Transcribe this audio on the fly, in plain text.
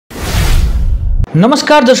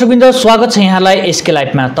नमस्कार दर्शकवृन्द, स्वागत छ यहाँलाई एसके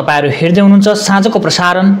लाइभमा। तपाईहरु हेर्दै हुनुहुन्छ साँझको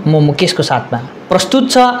प्रसारण। म मुकेशको साथमा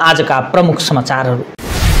प्रस्तुत छ आजका प्रमुख समाचारहरू।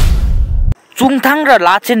 चुङथाङ र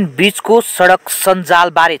लाचेन बीचको सडक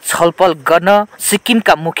सञ्जालबारे छलफल गर्न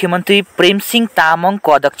सिक्किमका मुख्यमन्त्री प्रेमसिंह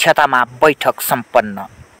तामाङको अध्यक्षतामा बैठक सम्पन्न।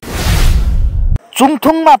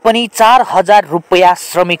 चुङथुङमा पनि 4000 रुपैयाँ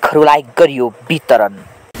श्रमिकहरूलाई गरियो वितरण।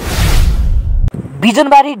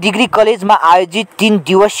 बिजनबारी डिग्री कलेजमा आयोजित 3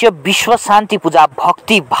 दिवसीय विश्व शान्ति पूजा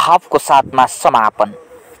भक्ति भावको साथमा समापन।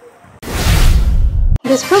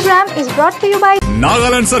 This program is brought to you by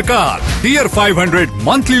Nagaland सरकार टियर 500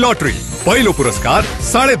 मंथली लॉटरी पहिलो पुरस्कार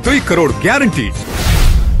 2.5 करोड ग्यारेन्टी।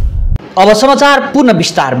 अब समाचार पूर्ण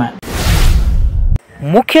विस्तारमा।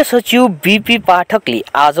 मुख्य सचिव बीपी पाठकले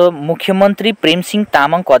आज मुख्यमन्त्री प्रेमसिंह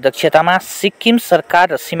तामाङको अध्यक्षतामा सिक्किम सरकार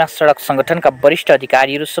र सीमा सडक संगठनका वरिष्ठ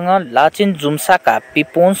अधिकारीहरूसँग लाचेन जुम्साका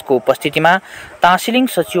पिपोन्सको उपस्थितिमा टासिलिङ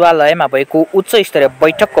सचिवालयमा भएको उच्च स्तरीय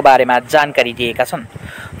बैठकको बारेमा जानकारी दिएका छन्।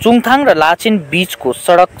 चुङथाङ र लाचेन बीचको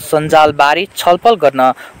सडक सञ्जालबारे छलफल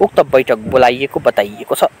गर्न उक्त बैठक बोलाइएको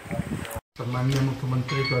बताइएको छ। माननीय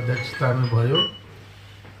मुख्यमन्त्रीको अध्यक्षतामा भयो।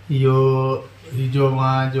 यो हिजो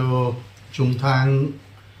उहाँ जो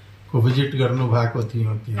चुङथाङको भिजिट गर्नु भएको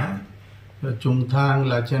थियो, त्यहाँ चुङथाङ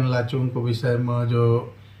लाचेन लाचुङको विषयमा जो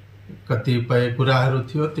कतिपय कुराहरू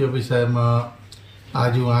थियो त्यो विषयमा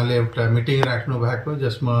आज उहाँले एउटा मिटिङ राख्नु भएको,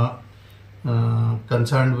 जसमा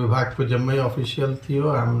कन्सर्न विभागको जम्मै अफिसियल थियो।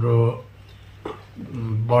 हाम्रो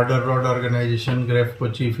border road organisation ग्रेफको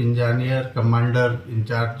chief engineer commander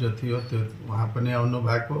in charge जो थियो त्यो उहाँ पनि आउनु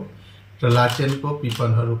भएको र लाचेनको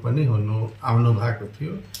पिपनहरू पनि आउनु भएको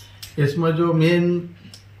थियो। यसमा जो मेन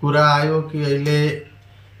कुरा आयो कि अहिले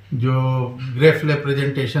जो ग्रेफले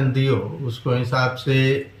प्रेजेन्टेसन दियो उसको हिसाब से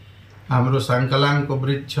हाम्रो सङ्कलाङको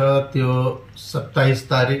ब्रिज छ त्यो 27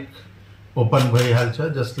 तारिक ओपन भइहाल्छ,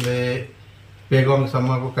 जसले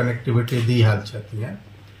पेगोङसम्मको कनेक्टिभिटी दिइहाल्छ त्यहाँ।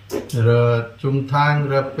 र चुङथाङ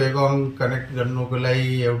र पेगोङ कनेक्ट गर्नुको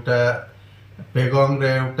लागि एउटा पेगोङ र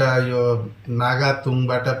एउटा यो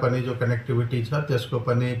नागातुङबाट पनि जो कनेक्टिभिटी छ त्यसको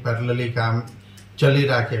पनि प्यारलली काम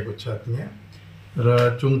चलिराखेको छ त्यहाँ।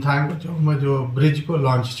 र चुङथाङको छेउमा जो ब्रिजको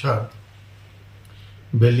लन्च छ,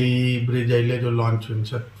 बेली ब्रिज अहिले जो लन्च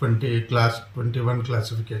हुन्छ 21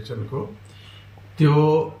 क्लासिफिकेसनको, त्यो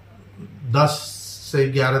 10 से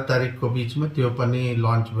 11 तारिकको बिचमा त्यो पनि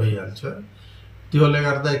लन्च भइहाल्छ। त्योले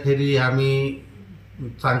गर्दाखेरि हामी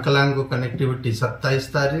सङ्कलाङको कनेक्टिभिटी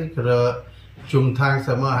 27 तारिक र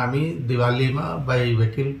चुङथाङसम्म हामी दिवालीमा बाई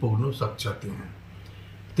भेहिकल पुग्नु सक्छ त्यहाँ।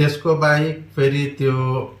 त्यसको बाहेक फेरि त्यो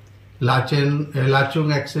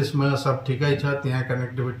लाचुङ एक्सेसमा सब ठिकै छ, त्यहाँ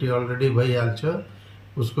कनेक्टिभिटी अलरेडी भइहाल्छ।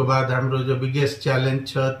 उसको बाद हाम्रो जो बिगेस्ट च्यालेन्ज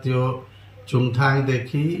छ त्यो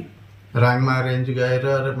चुङथाङदेखि राङमा रेन्ज गएर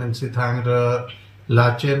र मेन्सिथाङ र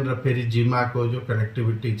लाचेन र फेरि जिमाको जो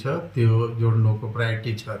कनेक्टिभिटी छ त्यो जोड्नुको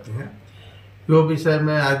प्रायोरिटी छ त्यहाँ। यो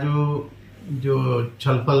विषयमा आज जो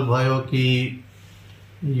छलफल भयो कि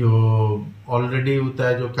यो अलरेडी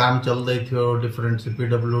उता जो काम चल्दै थियो डिफरेन्ट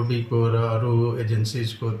सीपीडब्ल्यूडी को र अरू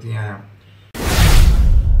एजेन्सीज को त्यहाँ।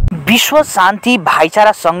 विश्व शान्ति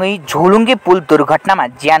भाइचारासँगै झोलुङ्गे पुल दुर्घटनामा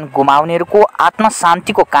ज्यान गुमाउनेहरूको आत्मा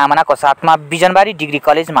शान्तिको कामनाको साथमा बिजनबारी डिग्री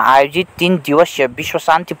कलेजमा आयोजित 3 दिवसीय विश्व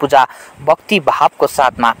शान्ति पूजा भक्ति भावको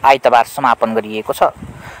साथमा आइतबार समापन गरिएको छ।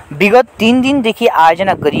 विगत 3 दिनदेखि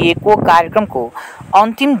आयोजना गरिएको कार्यक्रमको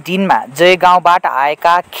अन्तिम दिनमा जयगाउँबाट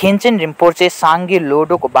आएका खेन्चेन रिम्पोर्चे साङ्गे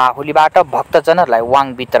लोडोको बाहुलीबाट भक्तजनहरूलाई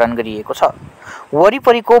वाङ वितरण गरिएको छ।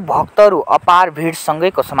 वरिपरिको भक्तहरू अपार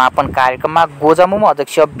भिडसँगैको समापन कार्यक्रममा गोजामुमो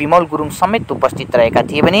अध्यक्ष विमल गुरुङ समेत उपस्थित रहेका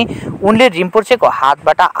थिए भने उनले रिम्पोर्चेको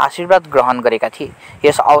हातबाट आशीर्वाद ग्रहण गरेका थिए।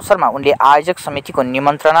 यस अवसरमा उनले आयोजक समितिको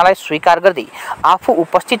निमन्त्रणालाई स्वीकार गर्दै आफू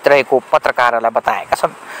उपस्थित रहेको पत्रकारहरूलाई बताएका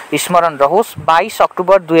छन्। स्मरण रहोस्, 22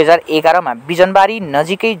 अक्टोबर 2011 मा बिजनबारी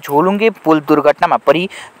नजिकै झोलुङ्गे पुल दुर्घटनामा परि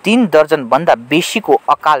 3 दर्जन भन्दा बेसीको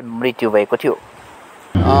अकाल मृत्यु भएको थियो।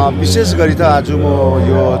 विशेष गरी त आज म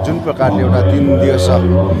यो जुन प्रकारले एउटा 3 दिवस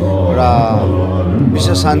एउटा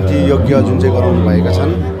विश्व शान्ति यज्ञ जुन चाहिँ गराउनु भएका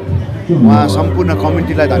छन्, उहाँ सम्पूर्ण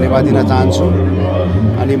कमिटीलाई धन्यवाद दिन चाहन्छु।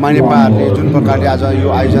 अनि मानेपाहरूले जुन प्रकारले आज यो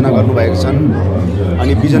आयोजना गर्नुभएका छन्,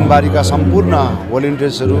 अनि बिजनबारीका सम्पूर्ण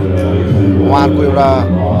भोलिन्टियर्सहरू उहाँहरूको एउटा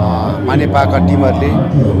मानेपाका टिमहरूले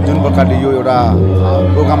जुन प्रकारले यो एउटा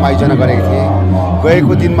प्रोग्राम आयोजना गरेका थिए।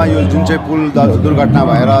 गएको दिनमा यो जुन चाहिँ पुल दुर्घटना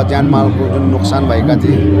भएर ज्यानमालको जुन नोक्सान भएका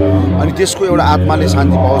थिए, अनि त्यसको एउटा आत्माले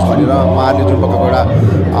शान्ति पाओस् भनेर उहाँहरूले जुन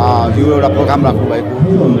प्रकारको यो एउटा प्रोग्राम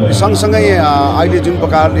राख्नुभएको। सँगसँगै अहिले जुन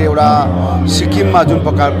प्रकारले एउटा सिक्किममा जुन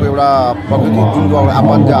प्रकारको एउटा प्रकृति जुन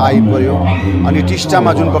आपदा आइपर्यो, अनि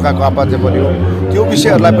टिस्टामा जुन प्रकारको आपदा पर्यो, त्यो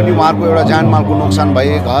विषयहरूलाई पनि उहाँहरूको एउटा ज्यानमालको नोक्सान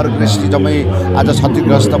भए, घर गृहस्थी जम्मै आज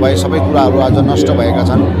क्षतिग्रस्त भए, सबै कुराहरू आज नष्ट भएका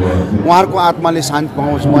छन्। उहाँहरूको आत्माले शान्ति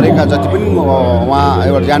पाओस्, मरेका जति पनि उहाँ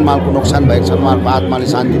एउटा ज्यानमालको नोक्सान भएको छन् उहाँहरूको आत्माले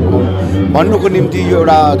शान्ति पाउन् भन्नुको निम्ति यो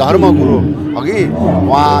एउटा धर्मगुरु अघि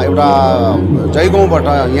उहाँ एउटा जयगाउँबाट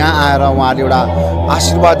यहाँ आएर उहाँले एउटा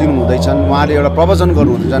आशीर्वाद दिनुहुँदैछन्, उहाँले एउटा प्रवचन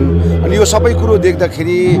गर्नुहुँदैछन्। अनि यो सबै कुरो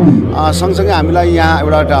देख्दाखेरि सँगसँगै हामीलाई यहाँ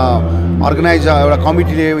एउटा अर्गनाइज एउटा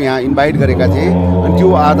कमिटीले यहाँ इन्भाइट गरेका थिए अनि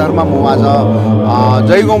त्यो आधारमा म आज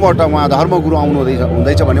जयगाउँबाट उहाँ धर्मगुरु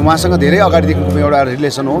हुँदैछ भने उहाँसँग धेरै अगाडिदेखिको एउटा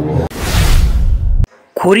रिलेसन हो।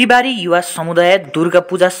 खोरीबारी युवा समुदाय दुर्गा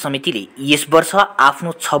पूजा समितिले यस वर्ष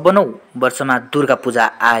आफ्नो 56औं वर्षमा दुर्गा पूजा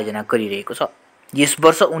आयोजना गरिरहेको छ। यस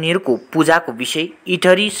वर्ष उनीहरूको पूजाको विषय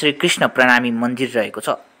इटहरी श्रीकृष्ण प्रणामी मन्दिर रहेको छ।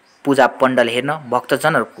 पूजा पण्डल हेर्न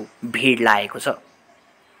भक्तजनहरूको भिड लागेको छ।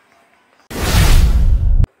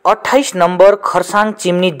 28 नम्बर खरसाङ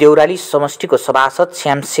चिम्नी देउराली समष्टिको सभासद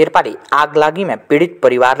श्याम शेर्पाले आगलागीमा पीडित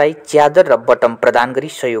परिवारलाई च्यादर र बटम प्रदान गरी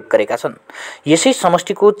सहयोग गरेका छन्। यसै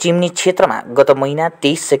समष्टिको चिम्नी क्षेत्रमा गत महिना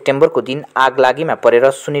 23 सेप्टेम्बरको दिन आगलागीमा परेर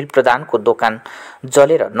सुनिल प्रधानको दोकान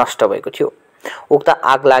जलेर नष्ट भएको थियो। उक्त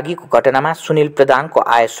आगलागीको घटनामा सुनिल प्रधानको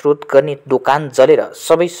आय स्रोत गर्ने दोकान जलेर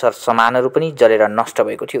सबै सरसामानहरू पनि जलेर नष्ट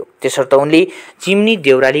भएको थियो। त्यसर्थ उनले चिम्नी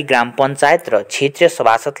देउराली ग्राम पञ्चायत र क्षेत्रीय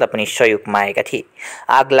सभासदलाई पनि सहयोग मागेका थिए।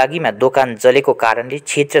 आगलागीमा दोकान जलेको कारणले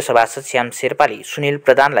क्षेत्रीय सभासद श्याम शेर्पाले सुनिल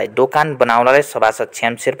प्रधानलाई दोकान बनाउनलाई सभासद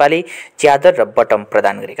श्याम शेर्पाले च्यादर र बटम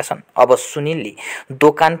प्रदान गरेका छन्। अब सुनिलले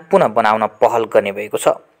दोकान पुनः बनाउन पहल गर्ने भएको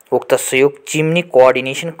छ। उक्त सहयोग चिम्नी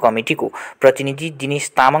कोअर्डिनेसन कमिटीको प्रतिनिधि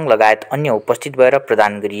दिनेश तामाङ लगायत अन्य उपस्थित भएर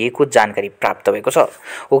प्रदान गरिएको जानकारी प्राप्त भएको छ।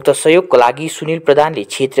 उक्त सहयोगको लागि सुनिल प्रधानले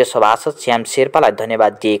क्षेत्रीय सभासद श्याम शेर्पालाई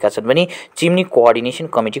धन्यवाद दिएका छन् भने चिम्नी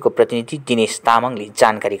कोअर्डिनेसन कमिटीको प्रतिनिधि दिनेश तामाङले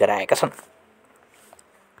जानकारी गराएका छन्।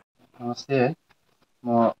 नमस्ते है,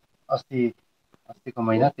 म अस्तिको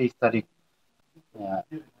महिना 23 तारिक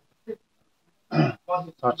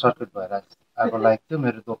सर्ट सर्किट भएर आगो लागेको थियो।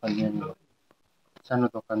 मेरो दोकान यहाँ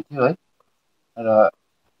सानो दोकान थियो है र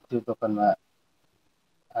त्यो दोकानमा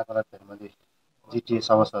आगो लाग्दाखेरि मैले जिटिए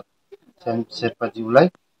सभासद श्याम शेर्पाज्यूलाई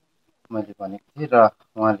मैले भनेको थिएँ र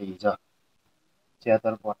उहाँले हिजो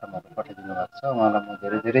च्यादर बटमहरू पठाइदिनु भएको छ। उहाँलाई म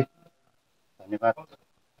धेरै धेरै धन्यवाद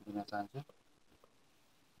दिन चाहन्छु।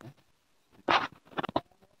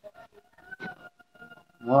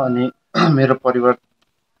 म अनि मेरो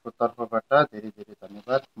परिवारको तर्फबाट धेरै धेरै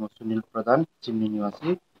धन्यवाद। म सुनिल प्रधान, चिम्नी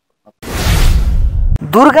निवासी।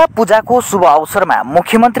 दुर्गा पूजाको शुभ अवसरमा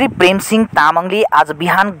मुख्यमन्त्री प्रेमसिंह तामाङले आज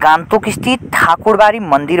बिहान गान्तोक स्थित ठाकुरबारी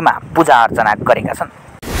मन्दिरमा पूजा अर्चना गरेका छन्।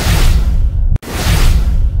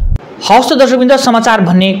 हवस् त दर्शकवृन्द, समाचार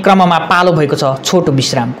भन्ने क्रममा पालो भएको छ छोटो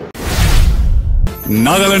विश्रामको।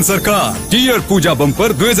 नागालैंड सरकार टियर पूजा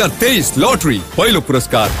बम्पर 2023 लॉटरी पहिलो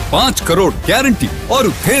पुरस्कार 5 करोड ग्यारेन्टी और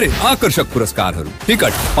धेरै आकर्षक पुरस्कारहरू।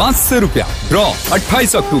 टिकट 500 रुपियाँ। Draw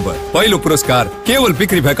 28 October. पहिलो पुरस्कार केवल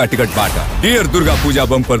बिक्री भएका टिकटबाट। टियर दुर्गा पूजा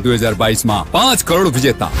बम्पर 2022 मा 5 करोड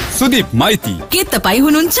विजेता सुदीप माइती। के तपाई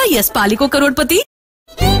हुनुहुन्छ यसपालिको करोडपति?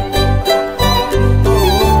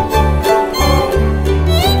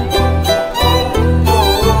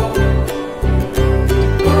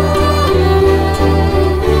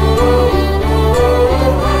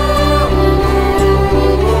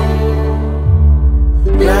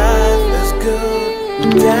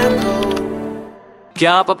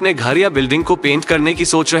 क्या आप अपने घर या बिल्डिंग को पेंट करने की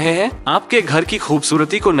सोच रहे हैं? आपके घर की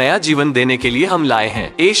खूबसूरती को नया जीवन देने के लिए हम लाए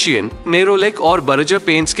हैं एशियन, नेरोलेक और बर्जर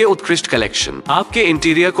पेंट्स के उत्कृष्ट कलेक्शन। आपके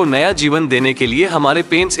इंटीरियर को नया जीवन देने के लिए हमारे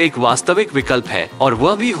पेंट्स एक वास्तविक विकल्प है और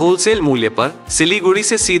वह भी होलसेल मूल्य पर सिलीगुड़ी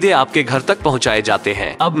से सीधे आपके घर तक पहुंचाए जाते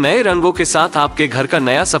हैं। अब नए रंगों के साथ आपके घर का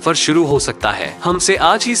नया सफर शुरू हो सकता है। हमसे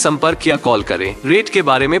आज ही संपर्क या कॉल करें। रेट के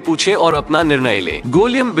बारे में पूछें और अपना निर्णय लें।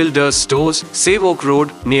 गोलियम builders stores, Sevoke road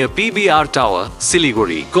near PBR tower, Siliguri.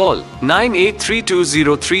 Call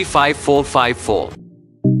 9832035454.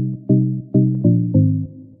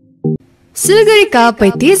 सिलगढीका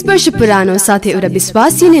 35 वर्ष पुरानो साथै एउटा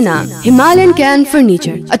विश्वसनीय नाम Himalayan can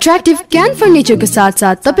furniture. Attractive can फर्निचरको साथ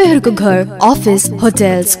साथ तपाईहरूको घर, अफिस,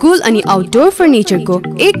 होटल, स्कुल अनि आउटडोर फर्निचरको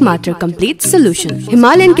एक मात्र complete solution.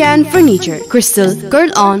 Himalayan can furniture crystal, curl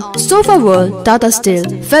on, sofa world, Tata still,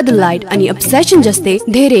 Featherlite अनि अब्सेसन जस्तै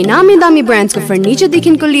धेरै नामी दामी ब्रान्ड्सको फर्निचर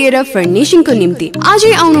देखिनको लिएर फर्निशिङको निम्ति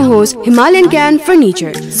आजै आउनुहोस् Himalayan can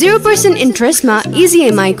furniture. 0% इन्ट्रेस्टमा easy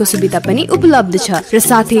EMI को सुविधा पनि उपलब्ध छ र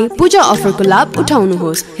साथै पूजा अफर को लाभ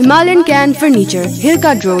उठाउनुहोस्। Himalayan can furniture,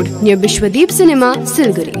 हिलकार्ड road near Vishwadeep cinema,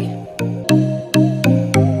 Siliguri.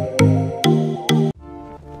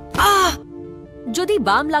 যদি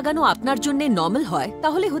বাম লাগানো আপনার জন্য নরমাল হয়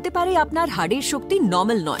তাহলে হতে পারে আপনার হাড়ের শক্তি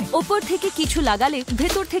নরমাল নয়। উপর থেকে কিছু লাগালে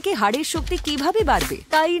ভেতর থেকে হাড়ের শক্তি কিভাবে বাড়বে?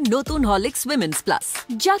 তাই নতুন হরলিক্স উইমেন্স প্লাস,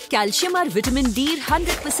 যা ক্যালসিয়াম আর ভিটামিন ডির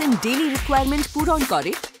 100% ডেইলি রিকোয়ারমেন্ট পূরণ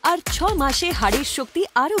করে আর 6 মাসে হাড়ের শক্তি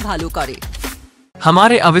আরো ভালো করে।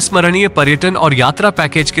 हमारे अविस्मरणीय पर्यटन और यात्रा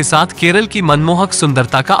पैकेज के साथ केरल की मनमोहक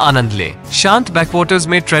सुंदरता का आनंद लें। शांत बैकवाटर्स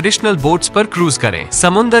में ट्रेडिशनल बोट्स पर क्रूज करें।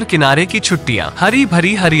 समुद्र किनारे की छुट्टियां, हरी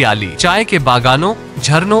भरी हरियाली, चाय के बागानों,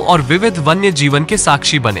 झरनों और विविध वन्य जीवन के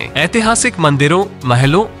साक्षी बने। ऐतिहासिक मंदिरों,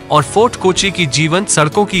 महलों और फोर्ट कोची की जीवंत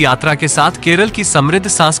सड़कों की यात्रा के साथ केरल की समृद्ध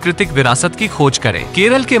सांस्कृतिक विरासत की खोज करें।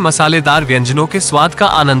 केरल के मसालेदार व्यंजनों के स्वाद का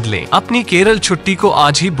आनंद लें। अपनी केरल छुट्टी को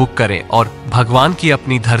आज ही बुक करें और भगवान की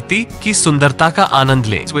अपनी धरती की सुंदरता का आनंद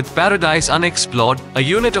लें। With Paradise Unexplored, a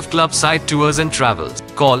unit of Club Side Tours and Travels.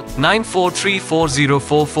 Call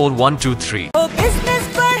 9434044123. Business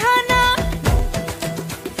बढ़ाना,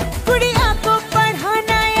 गुड़िया को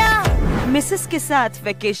पढ़ाना या मिसेस के साथ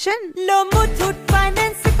वेकेशन, लो मुथूट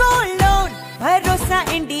फाइनेंस गोल्ड लोन। भरोसा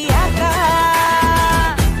इंडिया का,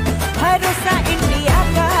 भरोसा इंडिया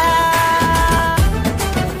का।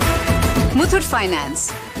 मुथूट फाइनेंस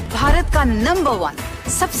भारत का नंबर 1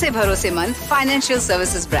 सबसे भरोसेमंद financial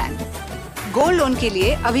services brand. Gold loan के लिए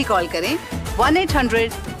अभी कॉल करें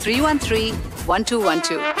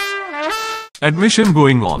 1-800-313-1212। Admission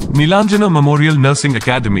going on. Nilanjana Memorial Nursing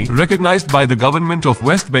Academy, recognized by the Government of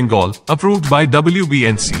West Bengal, approved by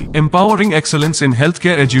WBNC, empowering excellence in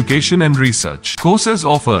healthcare education and research. Courses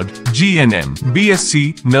offered: GNM, BSc,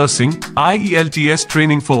 Nursing, IELTS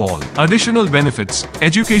training for all. Additional benefits: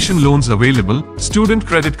 education loans available, student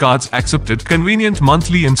credit cards accepted, convenient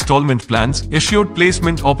monthly installment plans, assured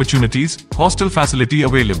placement opportunities, hostel facility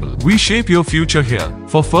available. We shape your future here.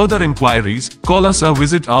 For further inquiries, call us or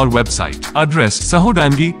visit our website. Address: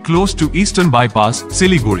 Sahodangi, close to Eastern Bypass,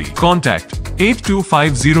 Siliguri. Contact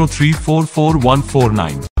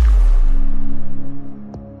 8250344149.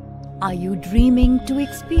 Are you dreaming to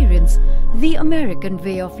experience the American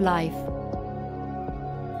way of life?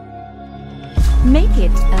 Make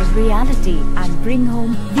it a reality and bring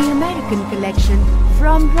home the American collection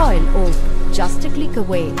from Royal Oak. Just a click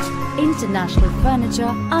away. International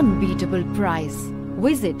furniture, unbeatable price.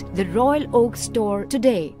 Visit the Royal Oak store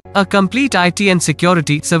today. A complete IT and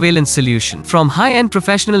security surveillance solution. From high-end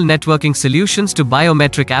professional networking solutions to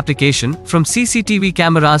biometric application, from CCTV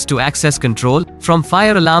cameras to access control, from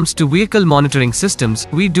fire alarms to vehicle monitoring systems,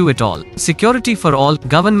 we do it all. Security for all,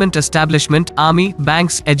 government establishment, army,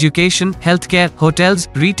 banks, education, healthcare, hotels,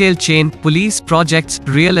 retail chain, police, projects,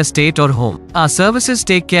 real estate or home. Our services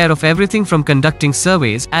take care of everything from conducting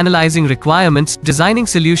surveys, analyzing requirements, designing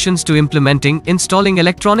solutions to implementing, installing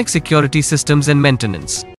electronic security systems and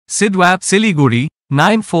maintenance. Sidwap, Siliguri,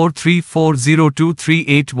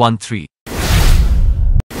 9434023813.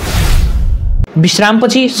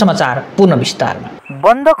 विश्रामपछि समाचार पुनः विस्तारमा।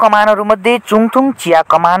 बन्द कमानहरूमध्ये चुङथुङ चिया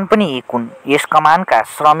कमान पनि एक हुन्। यस कमानका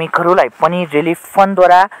श्रमिकहरूलाई पनि रिलिफ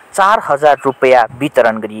फन्डद्वारा 4000 रुपियाँ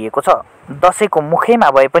वितरण गरिएको छ। दशैंको मुखैमा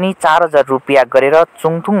भए पनि 4000 रुपियाँ गरेर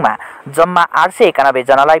चुङथुङमा जम्मा 891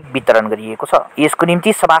 जनालाई वितरण गरिएको छ। यसको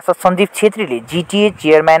निम्ति सभासद सन्दीप छेत्रीले जीटीए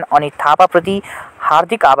चेयरम्यान अनित थापाप्रति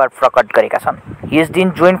हार्दिक आभार प्रकट गरेका छन्। यस दिन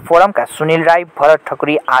जोइन्ट फोरमका सुनिल राई, भरत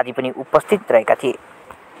ठकुरी आदि पनि उपस्थित रहेका थिए।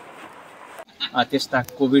 त्यस्ता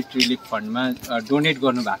कोभिड रिलिफ फन्डमा डोनेट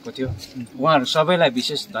गर्नुभएको थियो। उहाँहरू सबैलाई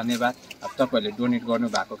विशेष धन्यवाद। तपाईँहरूले डोनेट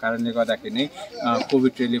गर्नुभएको कारणले गर्दाखेरि नै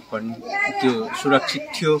कोभिड रिलिफ फन्ड त्यो सुरक्षित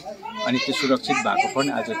थियो। अनि त्यो सुरक्षित भएको फन्ड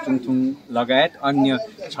आज चुङथुङ लगायत अन्य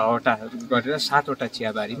 6वटा गरेर 7वटा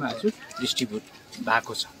चियाबारीमा आज डिस्ट्रिब्युट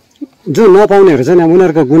भएको छ। जो नपाउनेहरू चाहिँ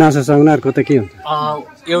उनीहरूको गुनासो छ, उनीहरूको त के हुन्छ?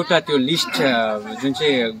 एउटा त्यो लिस्ट जुन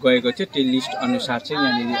चाहिँ गएको थियो त्यो लिस्ट अनुसार चाहिँ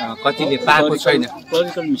यहाँनिर कतिले पाएको छैन,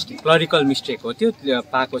 क्लरिकल मिस्टेक हो, त्यो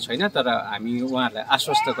पाएको छैन। तर हामी उहाँहरूलाई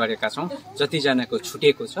आश्वस्त गरेका छौँ जतिजनाको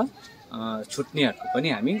छुटेको छ छुट्नेहरूको पनि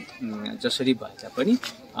हामी जसरी भए तापनि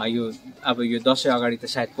यो अब यो दसैँ अगाडि त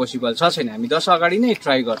सायद पोसिबल छ छैन, हामी दसैँ अगाडि नै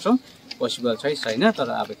ट्राई गर्छौँ, पोसिबल छैन। तर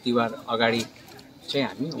अब तिहार अगाडि चाहिँ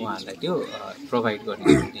हामी उहाँहरूलाई त्यो प्रोभाइड गर्ने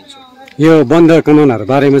दिन्छौँ। यो बन्द कमानहरू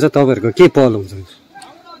बारेमा चाहिँ तपाईँहरूको के पहल हुन्छ?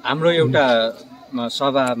 हाम्रो एउटा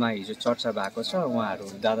सभामा हिजो चर्चा भएको छ। उहाँहरू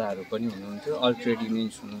दादाहरू पनि हुनुहुन्थ्यो, अल ट्रेड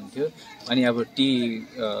युनियन्स हुनुहुन्थ्यो। अनि अब टी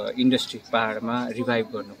इन्डस्ट्री पाहाडमा रिभाइभ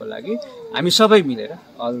गर्नुको लागि हामी सबै मिलेर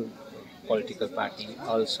अल पोलिटिकल पार्टी,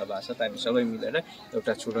 अल सभासद हामी सबै मिलेर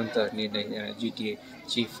एउटा चुडन्त निर्णय जिटिए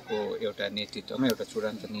चिफको एउटा नेतृत्वमा एउटा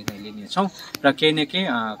चुडन्त निर्णय लिनेछौँ र केही न केही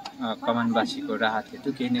कमानवासीको राहत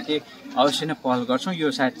हेतु केही न केही अवश्य नै पहल गर्छौँ।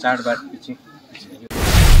 यो सायद चाडबाडपछि।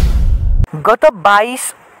 गत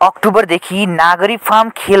 22 अक्टोबरदेखि नागरी फार्म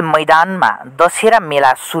खेल मैदानमा दशहरा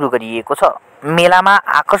मेला सुरु गरिएको छ। मेलामा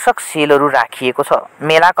आकर्षक सेलहरू राखिएको छ।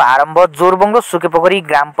 मेलाको आरम्भ जोरबङ्गलो सुकेपोखरी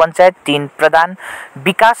ग्राम पञ्चायत 3 प्रधान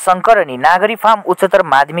विकास शङ्कर अनि नागरी फार्म उच्चतर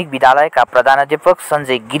माध्यमिक विद्यालयका प्रधानाध्यापक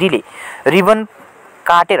सञ्जय गिरीले रिबन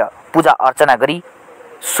काटेर पूजा अर्चना गरी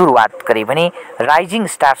सुरुवात गरे भने राइजिङ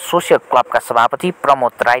स्टार सोसियल क्लबका सभापति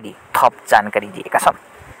प्रमोद राईले थप जानकारी दिएका छन्।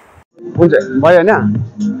 हुन्छ भयो हैन?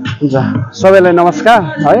 हुन्छ सबैलाई नमस्कार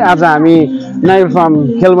है। आज हामी नागरी फार्म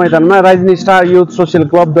खेल मैदानमा राइजिङ स्टार युथ सोसियल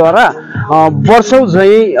क्लबद्वारा वर्षौं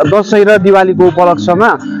झैं दसैँ र दिवालीको उपलक्ष्यमा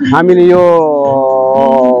हामीले यो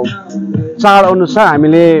चाड अनुसार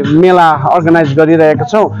हामीले मेला अर्गनाइज गरिरहेका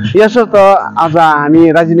छौँ। यसर्थ आज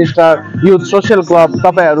हामी rising star youth social club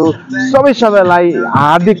तपाईहरू सबैलाई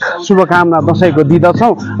हार्दिक शुभकामना दसैँको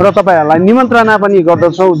दिँदछौँ र तपाईहरूलाई निमन्त्रणा पनि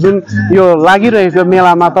गर्दछौँ। जुन यो लागिरहेको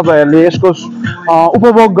मेलामा तपाईहरूले यसको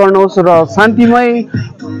उपभोग गर्नुहोस् र शान्तिमय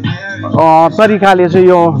तरिकाले चाहिँ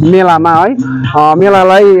यो मेलामा है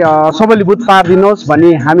मेलालाई सबलीभूत पारिदिनुहोस्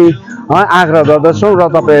भनी हामी आग्रह गर्दछौँ र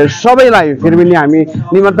तपाईँ सबैलाई फेरि पनि हामी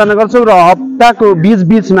निमन्त्रणा गर्छौँ र हप्ताको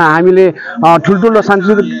बिचमा हामीले ठुल्ठुलो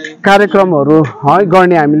सांस्कृतिक कार्यक्रमहरू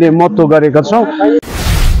गर्ने हामीले महत्त्व गरेका छौँ।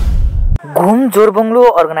 घुम जोरबङ्गलो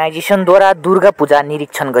अर्गनाइजेसनद्वारा दुर्गा पूजा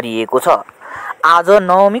निरीक्षण गरिएको छ। आज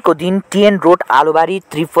नवमीको दिन टिएन रोड आलुबारी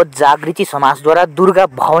त्रिपद जागृति समाजद्वारा दुर्गा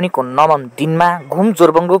भवानीको नवम दिनमा घुम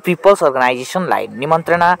जोरबङ्गलो पिपल्स अर्गनाइजेसनलाई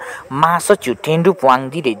निमन्त्रणा महासचिव टेन्डु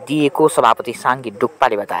पुवाङदीले दिएको सभापति साङ्गे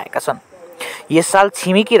डुक्पाले बताएका छन्। यस साल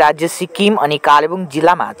छिमेकी राज्य सिक्किम अनि कालेबुङ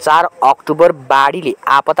जिल्लामा 4 अक्टोबर बाढीले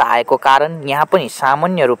आपदा आएको कारण यहाँ पनि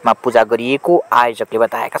सामान्य रूपमा पूजा गरिएको आयोजकले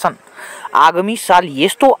बताएका छन्। आगामी साल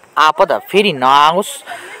यस्तो आपदा फेरि नआओस्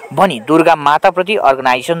भनी दुर्गा माताप्रति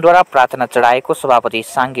अर्गनाइजेसनद्वारा प्रार्थना चढाएको सभापति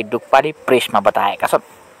साङ्गे डुक्पाले प्रेसमा बताएका छन्।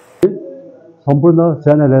 सम्पूर्ण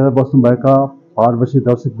च्यानल हेरेर बस्नुभएका भारतवासी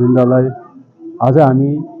दर्शकवृन्दलाई आज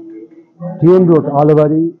हामी टिएन रोड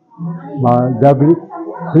आलुबारीमा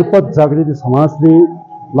त्रिपद जागृति समाजले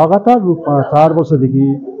लगातार रूपमा 4 वर्षदेखि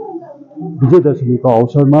विजयदशमीको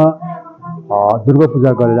अवसरमा दुर्गा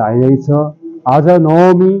पूजा गरेर आइरहेको छ। आज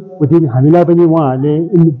नवमीको दिन हामीलाई पनि उहाँहरूले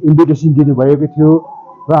इन्भिटेसन दिनुभएको थियो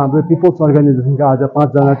र हाम्रो पिपल्स अर्गनाइजेसनका आज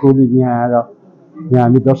 5 जना टोली यहाँ आएर यहाँ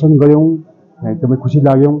हामी दर्शन गऱ्यौँ। एकदमै खुसी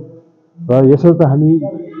लाग्यौँ र यसर्थ हामी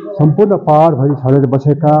सम्पूर्ण पहाडभरि छरेर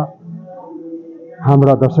बसेका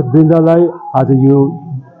हाम्रा दर्शकवृन्दलाई आज यो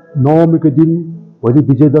नवमीको दिन भोलि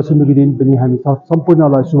विजयदशमीको दिन पनि हामी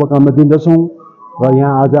सम्पूर्णलाई शुभकामना दिँदछौँ र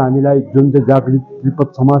यहाँ आज हामीलाई जुन चाहिँ जागृत त्रिपद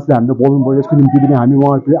समाजले हामीले बोल्नुभयो यसको निम्ति पनि हामी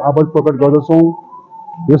उहाँहरूले आभार प्रकट गर्दछौँ।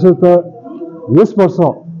 यसर्थ यस वर्ष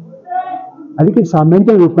अलिकति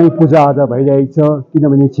सामान्य रूपमै पूजा आज भइरहेको छ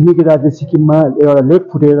किनभने छिमेकी राज्य सिक्किममा एउटा लेक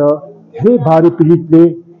फुटेर धेरै भारी पीडितले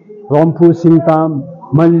रम्फू सिङताम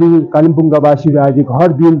मल्ली कालिम्पोङका वासीहरू आज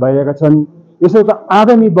घर विहीन भएका छन्। यसर्थ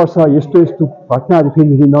आगामी वर्ष यस्तो घटनाहरू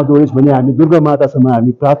फेरि नदोहोस् भन्ने हामी दुर्गा मातासँग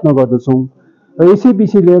हामी प्रार्थना गर्दछौँ र यसै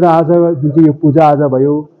विषय लिएर आज जुन चाहिँ यो पूजा आज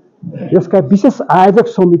भयो यसका विशेष आयोजक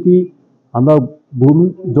समिति हाम्रा घुम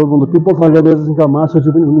जोरबङ्गलो पिपल्स अर्गनाइजेसनका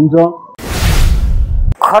महासचिव पनि हुनुहुन्छ।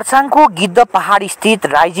 खर्साङको गिद्ध पहाड स्थित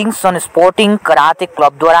राइजिङ सन स्पोर्टिङ कराते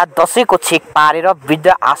क्लबद्वारा दसैँको छेक पारेर वृद्ध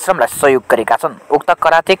आश्रमलाई सहयोग गरेका छन्। उक्त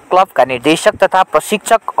कराते क्लबका निर्देशक तथा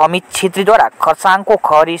प्रशिक्षक अमित छेत्रीद्वारा खर्साङको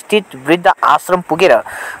खहरी स्थित वृद्ध आश्रम पुगेर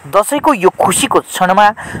दसैँको यो खुसीको क्षणमा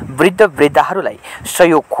वृद्ध वृद्धाहरूलाई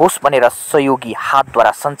सहयोग होस् भनेर सहयोगी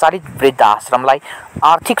हातद्वारा सञ्चालित वृद्ध आश्रमलाई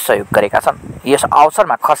आर्थिक सहयोग गरेका छन्। यस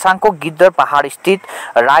अवसरमा खर्साङको गिद्ध पहाड स्थित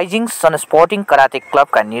राइजिङ सन स्पोर्टिङ कराते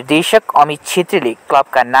क्लबका निर्देशक अमित छेत्रीले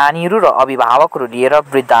क्लबका नानीहरू र अभिभावकहरू लिएर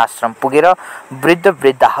वृद्ध आश्रम पुगेर वृद्ध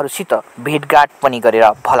वृद्धाहरूसित भेटघाट पनि गरेर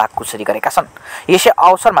भलाकुसारी गरेका छन्। यसै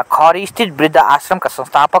अवसरमा खहरी स्थित वृद्ध आश्रमका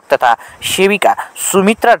संस्थापक तथा सेविका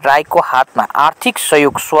सुमित्रा राईको हातमा आर्थिक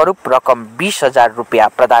सहयोग स्वरूप रकम 20,000 रुपियाँ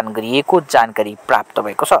प्रदान गरिएको जानकारी प्राप्त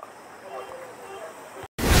भएको छ।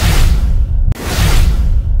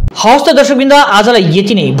 हवस् त दर्शकवृन्द, आजलाई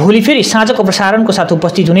यति नै। भोलि फेरि साँझको प्रसारणको साथ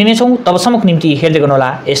उपस्थित हुने नै छौँ। तबसम्मको निम्ति हेर्दै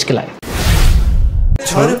गर्नुहोला यसकै लागि।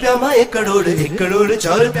 6 रुपैयाँमा 1 करोड 1 करोड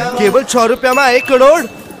 6 रुपैयाँमा केवल 6 रुपैयाँमा 1 करोड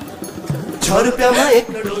 6 रुपैयाँमा 1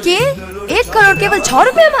 करोड के 1 करोड केवल 6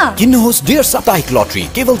 रुपैयाँमा? किन्नुहोस् डियर साप्ताहिक लटरी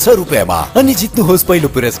केवल 6 रुपैयाँमा अनि जित्नुहोस् पहिलो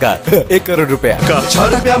पुरस्कार 1 करोड रुपैयाँ। 6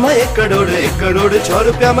 रुपैयाँमा 1 करोड 1 करोड 6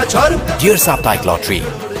 रुपैयाँमा 6 रुपैयाँ। डियर साप्ताहिक लटरी,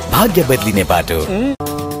 भाग्य बदलिने बाटो।